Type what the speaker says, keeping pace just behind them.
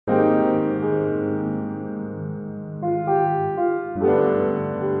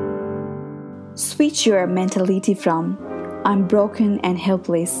switch your mentality from "I'm broken and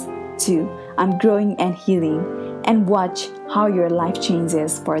helpless" to "I'm growing and healing," and watch how your life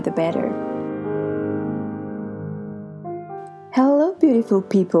changes for the better. Hello, beautiful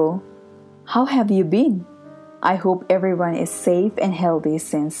people. How have you been? I hope everyone is safe and healthy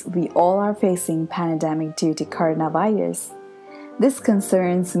since we all are facing pandemic due to coronavirus. This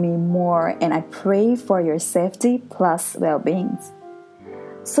concerns me more and I pray for your safety plus well-being.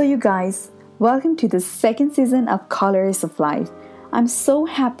 So you guys, welcome to the second season of Colors of Life. I'm so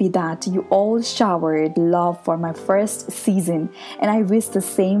happy that you all showered love for my first season and I wish the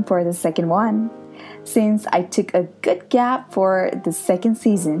same for the second one. Since I took a good gap for the second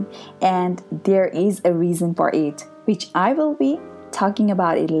season and there is a reason for it, which I will be talking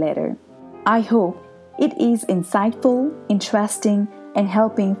about it later. I hope it is insightful, interesting, and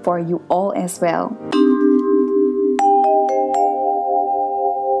helping for you all as well.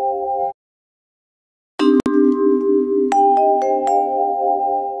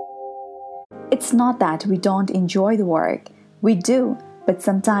 It's not that we don't enjoy the work. We do, but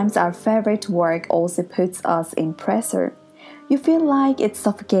sometimes our favorite work also puts us in pressure. You feel like it's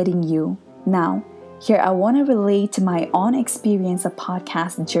suffocating you. Now, here I want to relate to my own experience of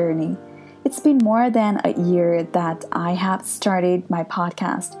podcast journey. It's been more than a year that I have started my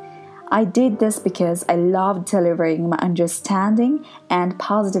podcast. I did this because I love delivering my understanding and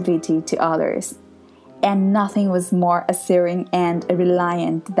positivity to others. And nothing was more assuring and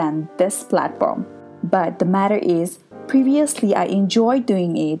reliant than this platform. But the matter is, previously I enjoyed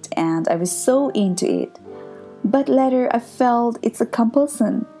doing it and I was so into it. But later I felt it's a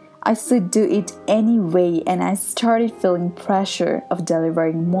compulsion. I should do it anyway and I started feeling pressure of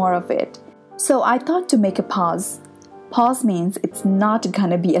delivering more of it. So I thought to make a pause. Pause means it's not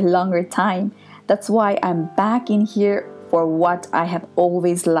gonna be a longer time. That's why I'm back in here for what I have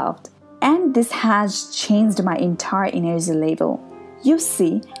always loved. And this has changed my entire energy level. You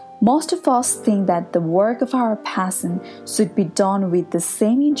see, most of us think that the work of our passion should be done with the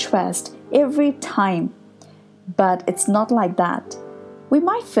same interest every time. But it's not like that. We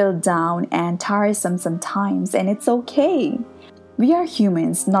might feel down and tiresome sometimes, and it's okay. We are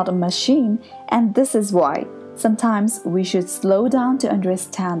humans, not a machine, and this is why sometimes we should slow down to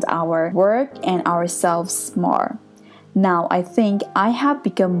understand our work and ourselves more. Now I think I have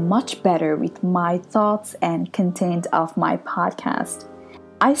become much better with my thoughts and content of my podcast.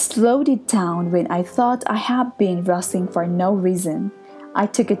 I slowed it down when I thought I had been rushing for no reason. I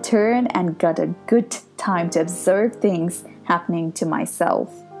took a turn and got a good time to observe things happening to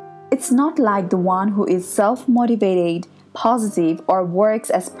myself. It's not like the one who is self-motivated, positive, or works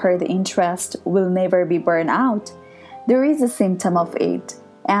as per the interest will never be burned out. There is a symptom of it.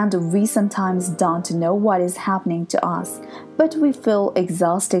 And we sometimes don't know what is happening to us, but we feel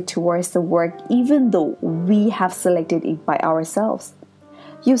exhausted towards the work even though we have selected it by ourselves.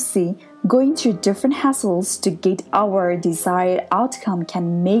 You see, going through different hassles to get our desired outcome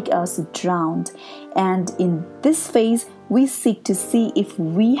can make us drowned, and in this phase, we seek to see if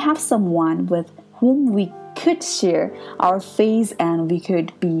we have someone with whom we could share our phase and we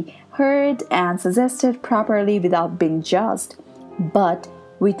could be heard and suggested properly without being judged. But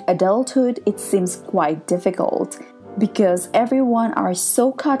with adulthood, it seems quite difficult because everyone are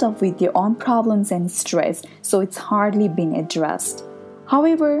so caught up with their own problems and stress, so it's hardly been addressed.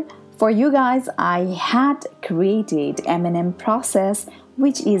 However, for you guys, I had created M&M process,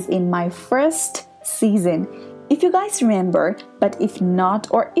 which is in my first season. If you guys remember, but if not,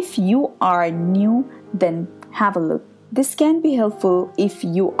 or if you are new, then have a look. This can be helpful if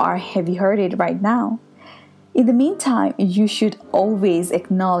you are heavy-hearted right now. In the meantime, you should always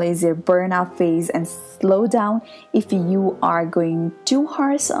acknowledge your burnout phase and slow down if you are going too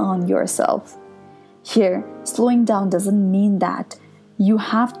harsh on yourself. Here, slowing down doesn't mean that you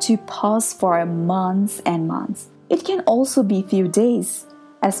have to pause for months and months. It can also be few days,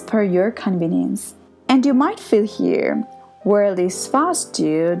 as per your convenience. And you might feel here, world is fast,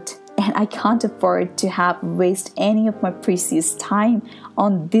 dude, and I can't afford to have waste any of my precious time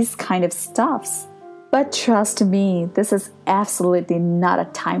on this kind of stuffs. But trust me, this is absolutely not a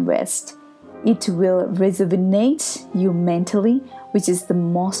time waste. It will rejuvenate you mentally, which is the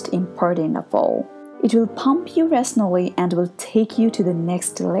most important of all. It will pump you rationally and will take you to the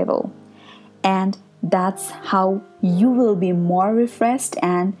next level. And that's how you will be more refreshed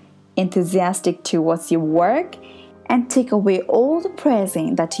and enthusiastic towards your work and take away all the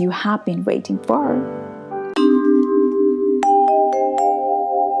praising that you have been waiting for.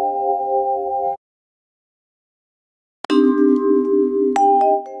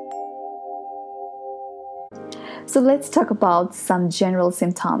 So let's talk about some general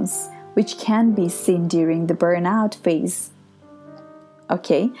symptoms which can be seen during the burnout phase.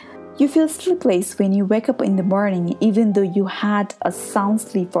 Okay, you feel sleepless when you wake up in the morning even though you had a sound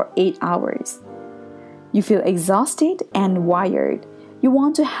sleep for 8 hours. You feel exhausted and wired. You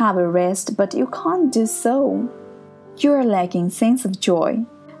want to have a rest, but you can't do so. You are lacking sense of joy.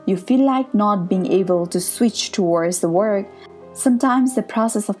 You feel like not being able to switch towards the work. Sometimes the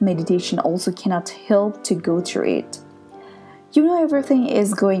process of meditation also cannot help to go through it. You know everything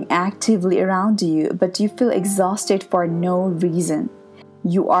is going actively around you, but you feel exhausted for no reason.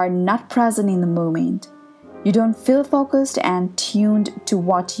 You are not present in the moment. You don't feel focused and tuned to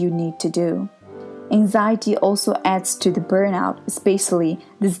what you need to do. Anxiety also adds to the burnout, especially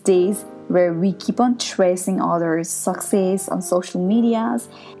these days where we keep on tracing others' success on social medias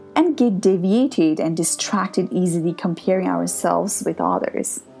and get deviated and distracted easily comparing ourselves with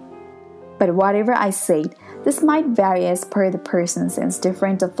others. But whatever I said, this might vary as per the person since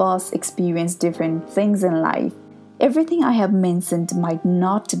different of us experience different things in life. Everything I have mentioned might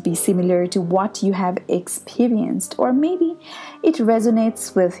not be similar to what you have experienced, or maybe it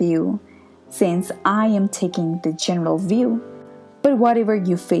resonates with you, since I am taking the general view. But whatever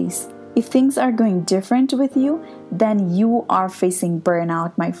you face, if things are going different with you, then you are facing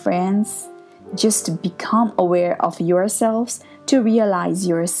burnout, my friends. Just become aware of yourselves to realize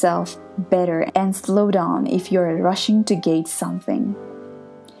yourself better and slow down if you're rushing to get something.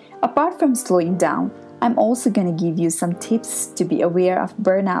 Apart from slowing down, I'm also going to give you some tips to be aware of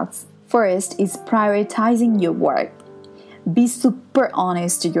burnouts. First is prioritizing your work. Be super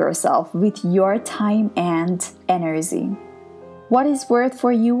honest to yourself with your time and energy. What is worth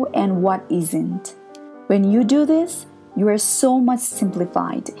for you and what isn't. When you do this, you are so much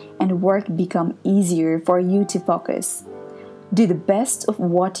simplified and work become easier for you to focus. Do the best of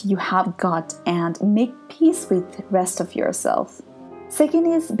what you have got and make peace with the rest of yourself. Second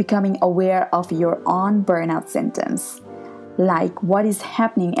is becoming aware of your own burnout symptoms, like what is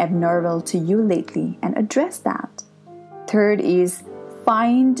happening abnormal to you lately and address that. Third is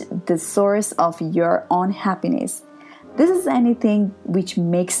find the source of your own happiness. This is anything which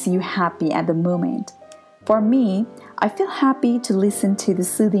makes you happy at the moment. For me, I feel happy to listen to the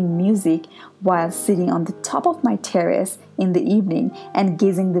soothing music while sitting on the top of my terrace in the evening and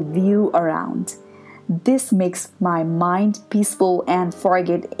gazing the view around. This makes my mind peaceful and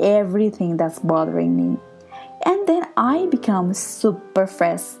forget everything that's bothering me. And then I become super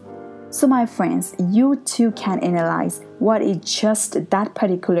fresh. So my friends, you too can analyze what is just that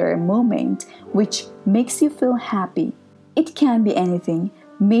particular moment which makes you feel happy. It can be anything,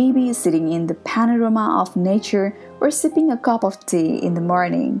 maybe sitting in the panorama of nature or sipping a cup of tea in the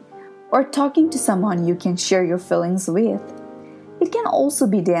morning or talking to someone you can share your feelings with. It can also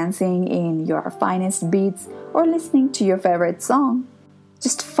be dancing in your finest beats or listening to your favorite song.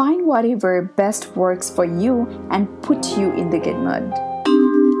 Just find whatever best works for you and put you in the good mood.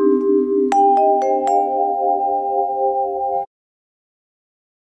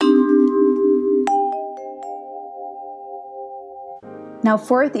 Now,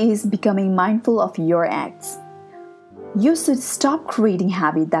 fourth is becoming mindful of your acts. You should stop creating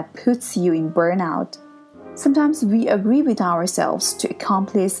habit that puts you in burnout. Sometimes we agree with ourselves to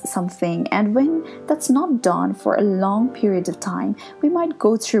accomplish something, and when that's not done for a long period of time, we might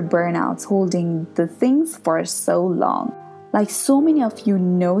go through burnouts holding the things for so long. Like so many of you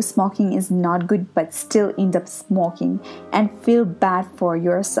know, smoking is not good but still end up smoking and feel bad for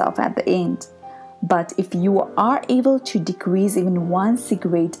yourself at the end. But if you are able to decrease even one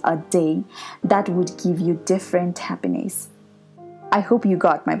cigarette a day, that would give you different happiness. I hope you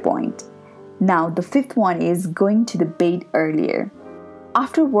got my point. Now, the fifth one is going to the bed earlier.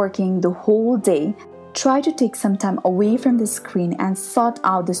 After working the whole day, try to take some time away from the screen and sort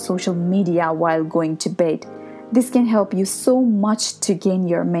out the social media while going to bed. This can help you so much to gain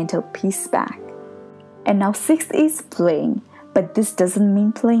your mental peace back. And now sixth is playing, but this doesn't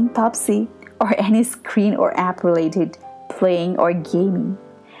mean playing PUBG or any screen or app related playing or gaming.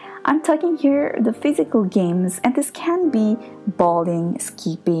 I'm talking here the physical games, and this can be bowling,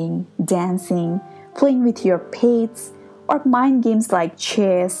 skipping, dancing, playing with your pets, or mind games like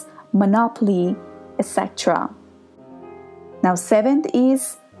chess, Monopoly, etc. Now, seventh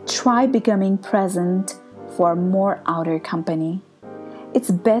is try becoming present for more outer company.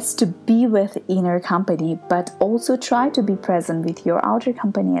 It's best to be with inner company, but also try to be present with your outer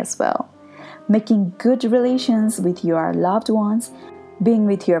company as well. Making good relations with your loved ones, being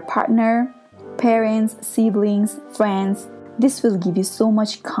with your partner, parents, siblings, friends, this will give you so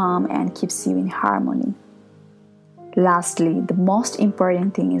much calm and keeps you in harmony. Lastly, the most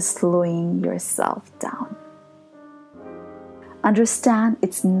important thing is slowing yourself down. Understand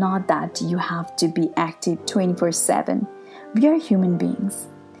it's not that you have to be active 24/7. We are human beings.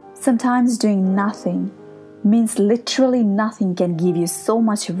 Sometimes doing nothing means literally nothing can give you so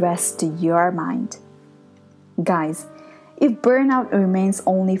much rest to your mind. Guys, if burnout remains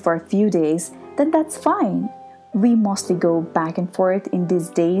only for a few days, then that's fine. We mostly go back and forth in these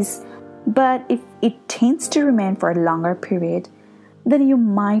days, but if it tends to remain for a longer period, then you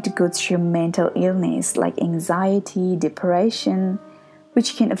might go through mental illness like anxiety, depression,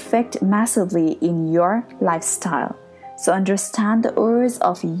 which can affect massively in your lifestyle. So understand the urge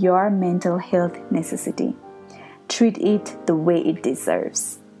of your mental health necessity. Treat it the way it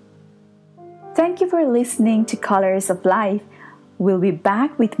deserves. Thank you for listening to Colors of Life. We'll be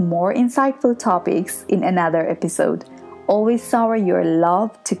back with more insightful topics in another episode. Always shower your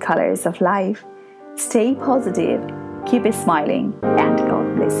love to Colors of Life. Stay positive, keep smiling, and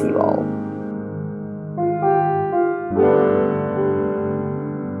God bless you all.